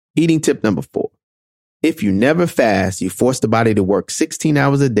Eating tip number 4. If you never fast, you force the body to work 16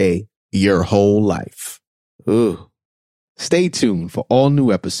 hours a day your whole life. Ooh. Stay tuned for all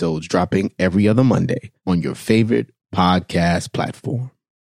new episodes dropping every other Monday on your favorite podcast platform.